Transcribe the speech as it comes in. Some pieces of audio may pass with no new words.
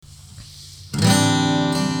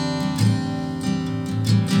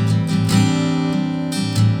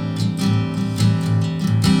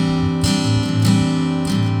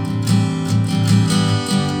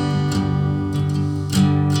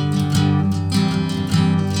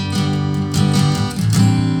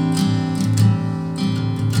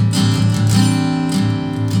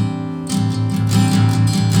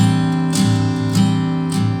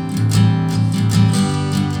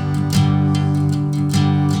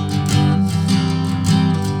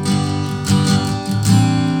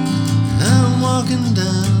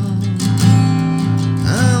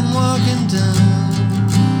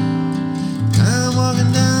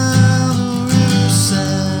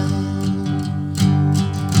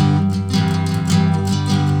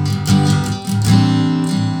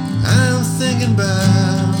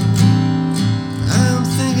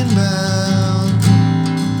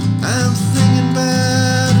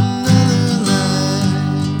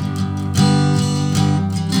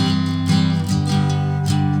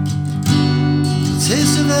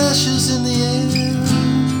ashes in the air.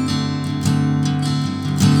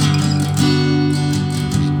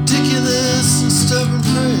 Ridiculous and stubborn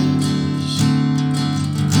prayers,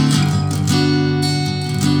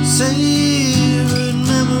 sacred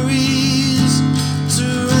memories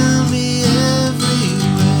surround me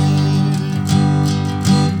everywhere.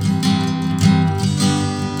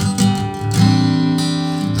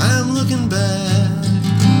 I'm looking back,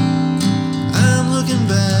 I'm looking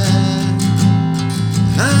back,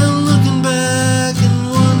 I'm looking back and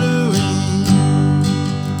wondering.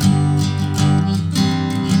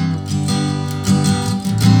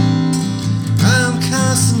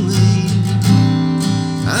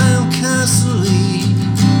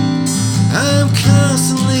 I'm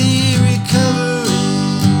constantly recovering.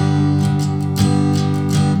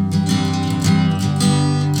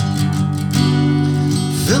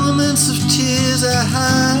 Filaments of tears I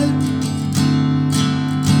hide,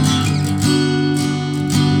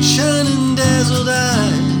 shining dazzled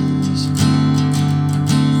eyes.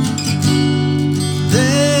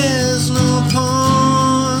 There's no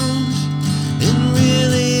point in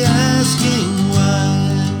really asking why.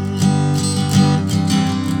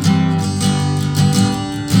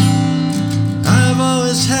 I've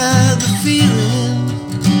always had the feeling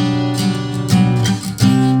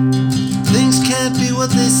things can't be what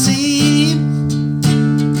they seem.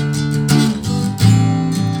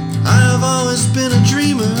 I've always been a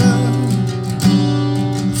dreamer,